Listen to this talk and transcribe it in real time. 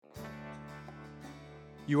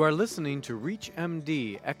You are listening to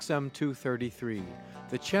ReachMD XM233,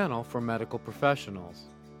 the channel for medical professionals.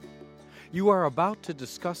 You are about to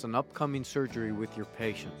discuss an upcoming surgery with your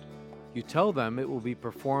patient. You tell them it will be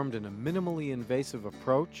performed in a minimally invasive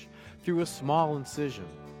approach through a small incision.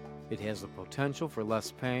 It has the potential for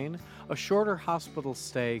less pain, a shorter hospital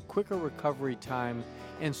stay, quicker recovery time,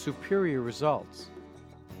 and superior results.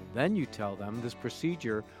 Then you tell them this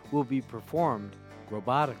procedure will be performed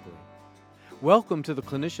robotically. Welcome to the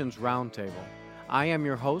Clinicians Roundtable. I am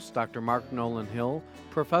your host, Dr. Mark Nolan Hill,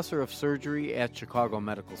 Professor of Surgery at Chicago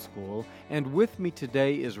Medical School, and with me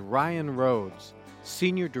today is Ryan Rhodes,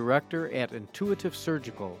 Senior Director at Intuitive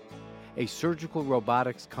Surgical, a surgical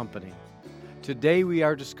robotics company. Today we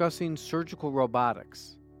are discussing surgical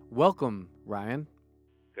robotics. Welcome, Ryan.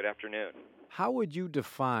 Good afternoon. How would you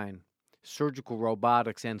define surgical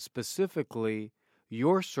robotics and specifically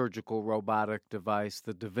your surgical robotic device,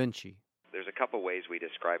 the Da Vinci? There's a couple ways we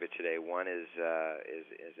describe it today. One is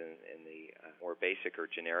in the more basic or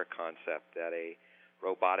generic concept that a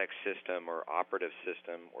robotic system or operative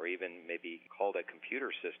system, or even maybe called a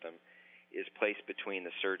computer system, is placed between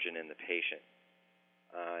the surgeon and the patient.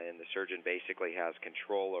 And the surgeon basically has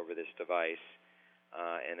control over this device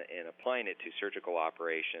and applying it to surgical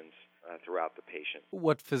operations throughout the patient.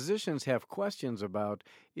 What physicians have questions about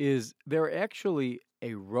is there actually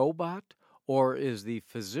a robot, or is the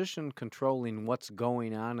physician controlling what's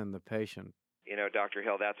going on in the patient? You know, Dr.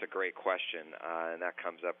 Hill, that's a great question, and that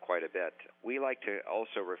comes up quite a bit. We like to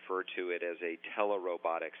also refer to it as a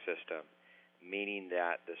telerobotic system, meaning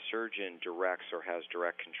that the surgeon directs or has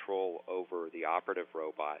direct control over the operative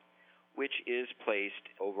robot, which is placed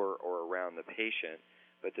over or around the patient,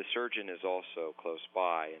 but the surgeon is also close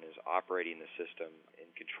by and is operating the system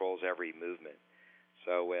and controls every movement.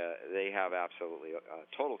 So they have absolutely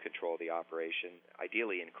total control of the operation,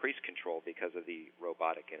 ideally increased control because of the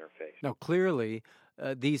robotic interface. Now, clearly,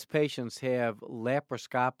 these patients have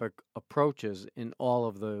laparoscopic approaches in all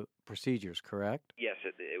of the procedures, correct? Yes,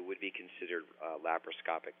 it would be considered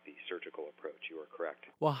laparoscopic, the surgical approach. You are correct.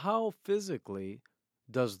 Well, how physically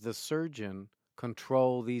does the surgeon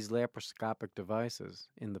control these laparoscopic devices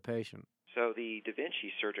in the patient? So the Da Vinci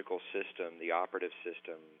surgical system, the operative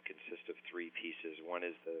system, consists of three pieces. One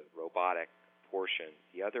is the robotic portion.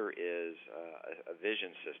 The other is a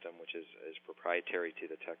vision system, which is proprietary to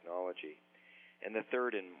the technology. And the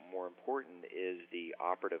third and more important is the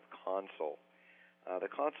operative console. The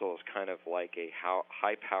console is kind of like a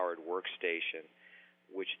high-powered workstation,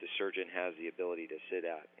 which the surgeon has the ability to sit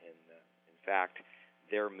at. And in fact,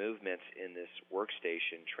 their movements in this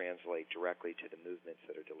workstation translate directly to the movements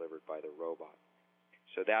that are delivered by the robot.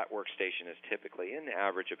 So that workstation is typically, in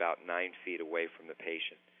average, about 9 feet away from the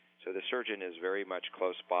patient. So the surgeon is very much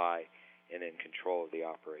close by and in control of the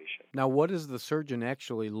operation. Now, what is the surgeon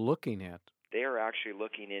actually looking at? They are actually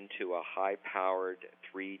looking into a high-powered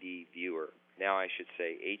 3D viewer. Now I should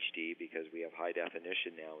say HD because we have high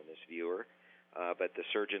definition now in this viewer. But the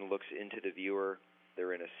surgeon looks into the viewer.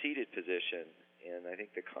 They're in a seated position. And I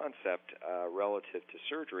think the concept relative to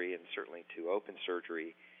surgery, and certainly to open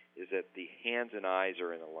surgery, is that the hands and eyes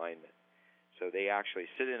are in alignment. So they actually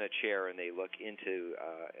sit in a chair and they look into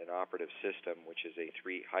an operative system, which is a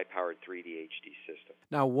high-powered 3D HD system.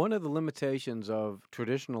 Now, one of the limitations of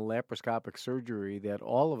traditional laparoscopic surgery that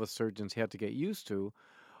all of us surgeons had to get used to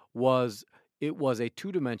was it was a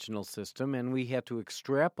two-dimensional system, and we had to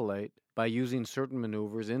extrapolate by using certain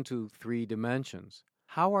maneuvers into 3 dimensions.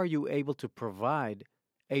 How are you able to provide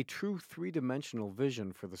a true 3-dimensional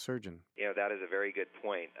vision for the surgeon? You know, that is a very good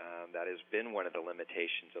point. That has been one of the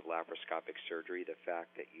limitations of laparoscopic surgery, the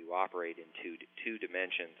fact that you operate in two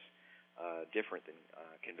dimensions, different than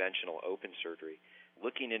conventional open surgery.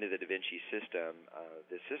 Looking into the Da Vinci system,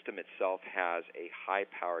 the system itself has a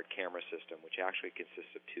high-powered camera system, which actually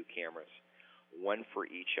consists of 2 cameras, one for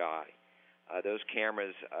each eye. Those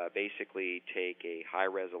cameras basically take a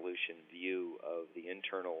high-resolution view of the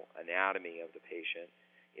internal anatomy of the patient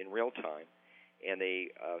in real time, and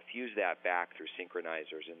they fuse that back through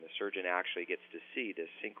synchronizers, and the surgeon actually gets to see this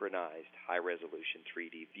synchronized high-resolution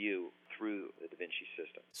 3D view through the Da Vinci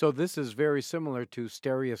system. So this is very similar to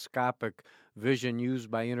stereoscopic vision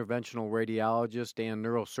used by interventional radiologists and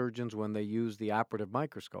neurosurgeons when they use the operative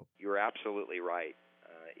microscope. You're absolutely right.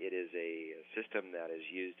 It is a system that is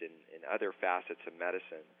used in other facets of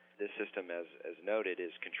medicine. This system, as noted, is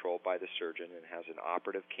controlled by the surgeon and has an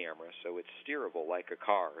operative camera, so it's steerable like a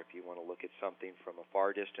car. If you want to look at something from a far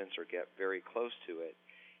distance or get very close to it,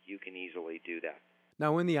 you can easily do that.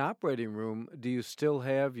 Now, in the operating room, do you still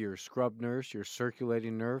have your scrub nurse, your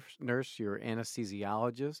circulating nurse, your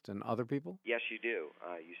anesthesiologist, and other people? Yes, you do.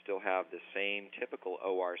 You still have the same typical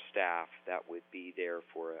OR staff that would be there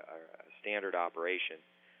for a standard operation.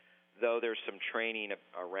 Though there's some training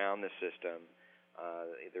around the system,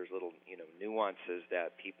 there's little nuances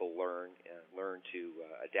that people learn to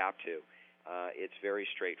adapt to. It's very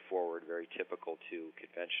straightforward, very typical to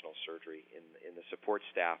conventional surgery in the support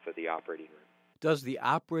staff of the operating room. Does the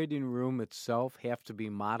operating room itself have to be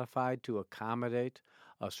modified to accommodate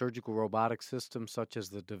a surgical robotic system such as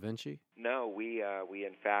the Da Vinci? No, we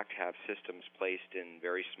in fact have systems placed in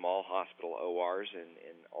very small hospital ORs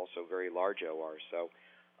and also very large ORs. So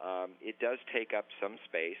it does take up some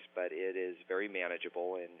space, but it is very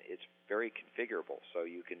manageable and it's very configurable. So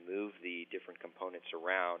you can move the different components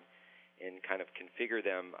around and kind of configure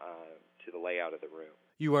them to the layout of the room.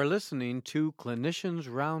 You are listening to Clinicians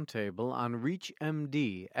Roundtable on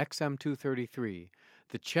ReachMD XM233,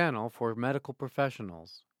 the channel for medical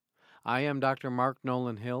professionals. I am Dr. Mark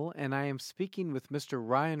Nolan Hill, and I am speaking with Mr.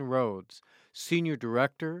 Ryan Rhodes, Senior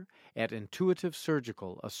Director at Intuitive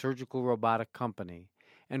Surgical, a surgical robotic company,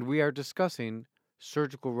 and we are discussing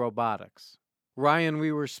surgical robotics. Ryan,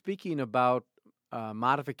 we were speaking about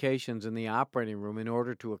modifications in the operating room in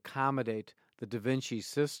order to accommodate the Da Vinci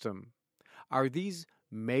system. Are these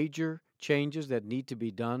major changes that need to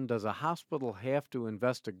be done? Does a hospital have to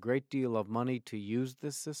invest a great deal of money to use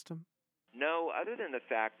this system? No, other than the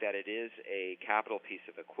fact that it is a capital piece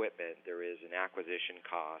of equipment, there is an acquisition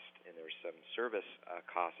cost and there's some service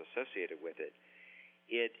costs associated with it.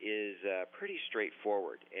 It is pretty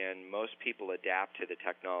straightforward, and most people adapt to the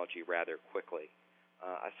technology rather quickly.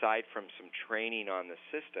 Aside from some training on the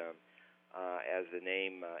system, as the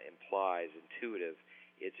name implies, intuitive,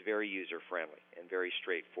 it's very user-friendly and very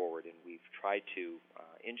straightforward, and we've tried to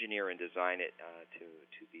engineer and design it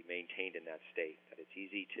to be maintained in that state, that it's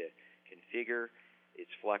easy to configure,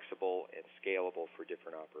 it's flexible and scalable for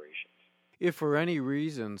different operations. If for any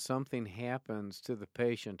reason something happens to the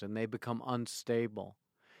patient and they become unstable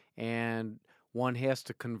and one has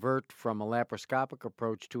to convert from a laparoscopic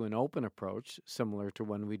approach to an open approach, similar to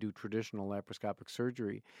when we do traditional laparoscopic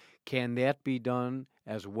surgery, can that be done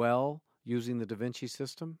as well using the Da Vinci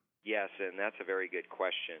system? Yes, and that's a very good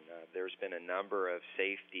question. There's been a number of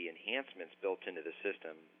safety enhancements built into the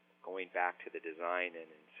system going back to the design and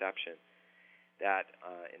inception that,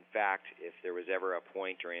 in fact, if there was ever a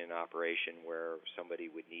point during an operation where somebody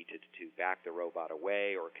would need to back the robot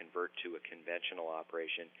away or convert to a conventional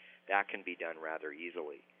operation, that can be done rather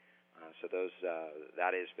easily. So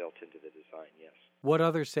that is built into the design, yes. What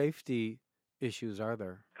other safety issues are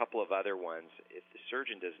there? A couple of other ones. If the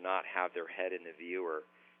surgeon does not have their head in the viewer,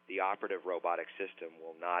 the operative robotic system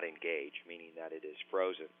will not engage, meaning that it is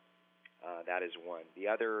frozen. That is one. The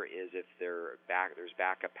other is if there's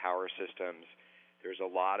backup power systems. There's a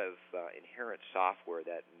lot of inherent software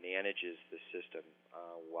that manages the system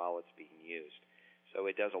while it's being used. So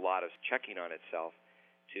it does a lot of checking on itself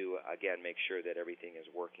to, again, make sure that everything is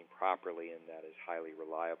working properly and that is highly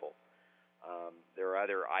reliable. There are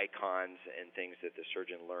other icons and things that the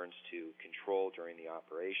surgeon learns to control during the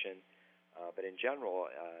operation. But in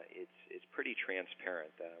general, it's pretty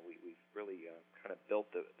transparent. We've really kind of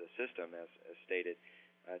built the system, as stated,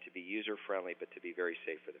 to be user-friendly but to be very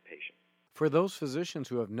safe for the patient. For those physicians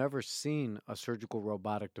who have never seen a surgical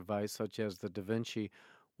robotic device such as the Da Vinci,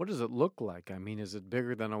 what does it look like? I mean, is it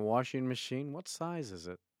bigger than a washing machine? What size is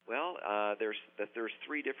it? Well, there's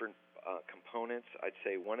three different components. I'd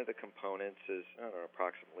say one of the components is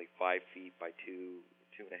approximately 5 feet by 2.5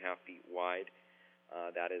 feet wide.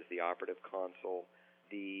 That is the operative console.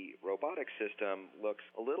 The robotic system looks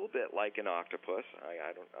a little bit like an octopus.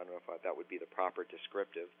 I don't know if that would be the proper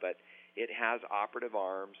descriptive, but it has operative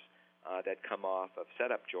arms that come off of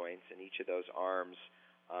setup joints, and each of those arms,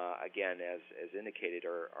 again, as indicated,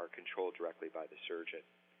 are controlled directly by the surgeon.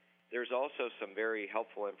 There's also some very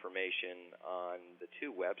helpful information on the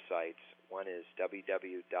two websites. One is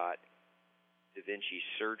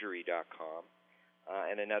www.davincisurgery.com,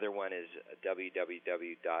 and another one is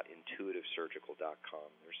www.intuitivesurgical.com.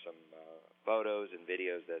 There's some photos and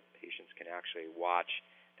videos that patients can actually watch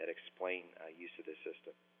that explain use of the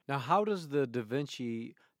system. Now, how does the Da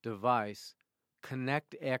Vinci device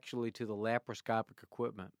connect actually to the laparoscopic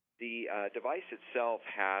equipment? The device itself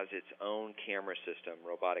has its own camera system,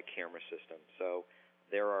 robotic camera system. So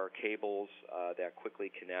there are cables that quickly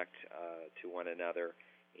connect to one another,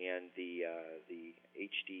 and the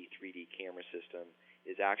HD 3D camera system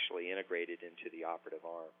is actually integrated into the operative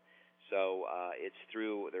arm. So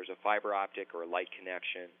there's a fiber optic or a light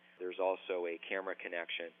connection. There's also a camera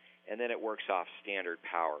connection, and then it works off standard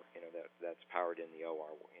power, that's powered in the OR,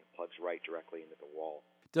 plugs right directly into the wall.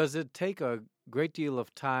 Does it take a great deal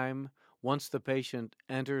of time once the patient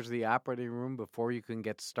enters the operating room before you can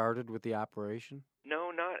get started with the operation?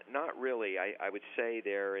 No, not really. I would say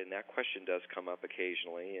there, and that question does come up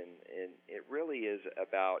occasionally, and it really is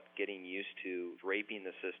about getting used to draping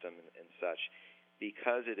the system and such.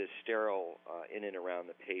 Because it is sterile in and around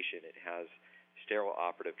the patient, it has sterile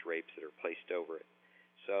operative drapes that are placed over it.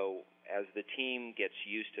 So as the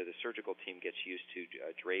surgical team gets used to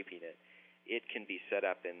draping it, it can be set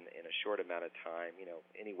up in a short amount of time,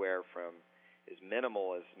 anywhere from as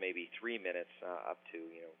minimal as maybe 3 minutes up to,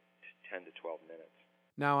 10 to 12 minutes.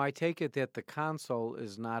 Now, I take it that the console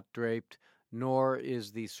is not draped, nor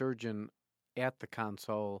is the surgeon at the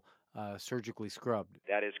console surgically scrubbed.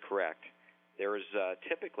 That is correct. There is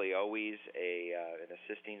typically always an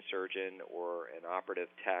assisting surgeon or an operative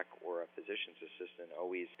tech or a physician's assistant,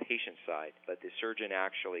 always patient side, but the surgeon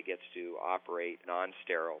actually gets to operate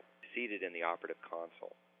non-sterile, seated in the operative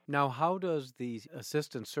console. Now, how does the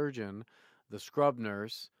assistant surgeon, the scrub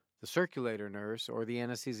nurse, the circulator nurse, or the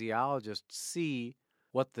anesthesiologist see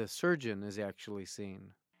what the surgeon is actually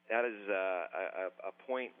seeing? That is a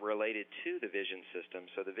point related to the vision system.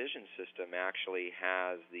 So the vision system actually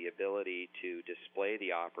has the ability to display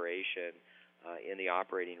the operation in the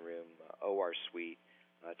operating room OR suite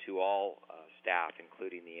to all staff,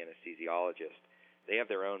 including the anesthesiologist. They have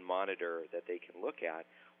their own monitor that they can look at,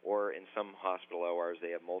 or in some hospital ORs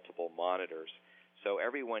they have multiple monitors. So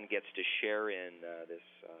everyone gets to share in this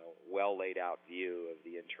well-laid-out view of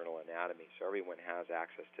the internal anatomy. So everyone has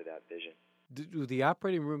access to that vision. Do the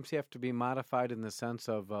operating rooms have to be modified in the sense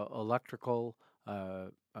of electrical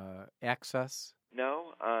access?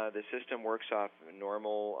 No, the system works off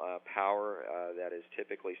normal power that is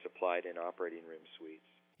typically supplied in operating room suites.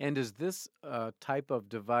 And is this a type of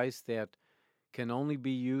device that can only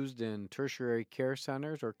be used in tertiary care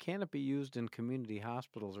centers, or can it be used in community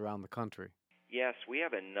hospitals around the country? Yes, we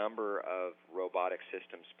have a number of robotic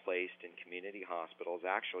systems placed in community hospitals.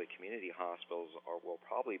 Actually, community hospitals will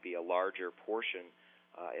probably be a larger portion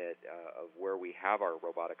of where we have our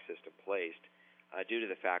robotic system placed due to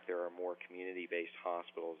the fact there are more community-based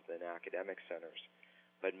hospitals than academic centers.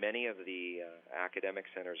 But many of the academic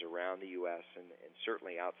centers around the U.S. and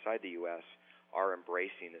certainly outside the U.S. are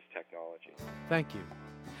embracing this technology. Thank you.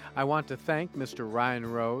 I want to thank Mr. Ryan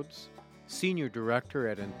Rhodes, Senior Director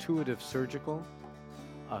at Intuitive Surgical,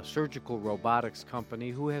 a surgical robotics company,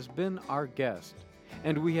 who has been our guest,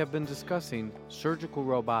 and we have been discussing surgical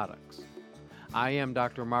robotics. I am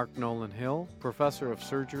Dr. Mark Nolan Hill, Professor of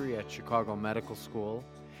Surgery at Chicago Medical School,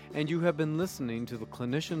 and you have been listening to the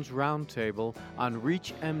Clinicians Roundtable on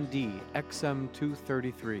ReachMD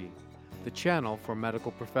XM233, the channel for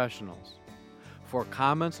medical professionals. For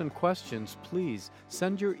comments and questions, please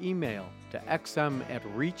send your email to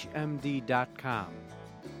xm@reachmd.com.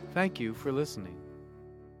 Thank you for listening.